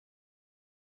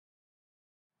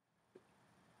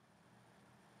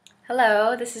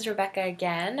Hello, this is Rebecca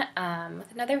again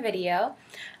with another video.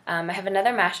 I have another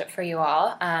mashup for you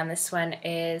all. This one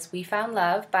is We Found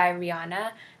Love by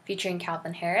Rihanna featuring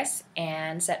Calvin Harris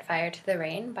and Set Fire to the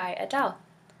Rain by Adele.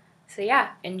 So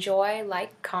yeah, enjoy,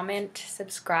 like, comment,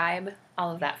 subscribe,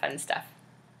 all of that fun stuff.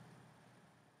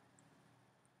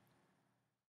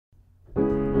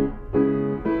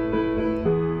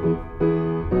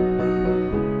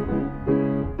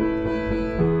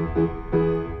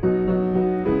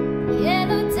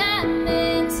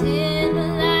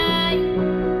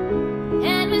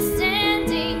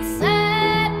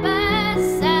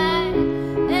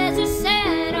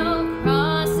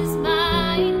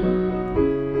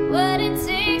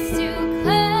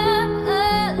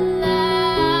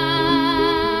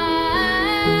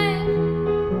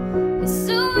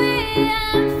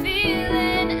 I'm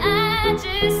feeling, I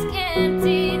just can't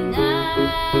deny,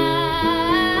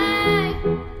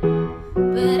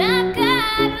 but I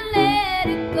gotta let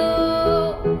it go.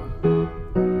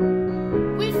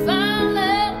 We found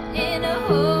love in a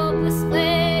hopeless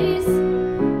place.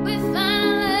 We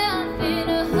found love in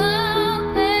a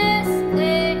hopeless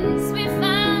place. We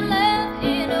found love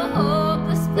in a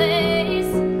hopeless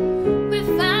place. We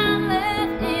found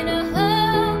love in a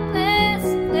hopeless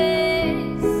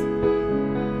place.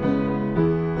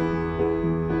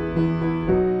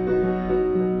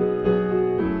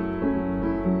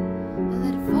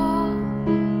 Let it fall,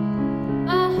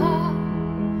 my heart,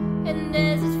 and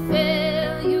as it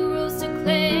fell, you rose to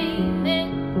claim it.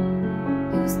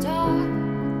 It was dark,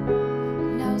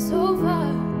 and now it's over,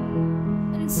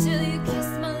 until you came.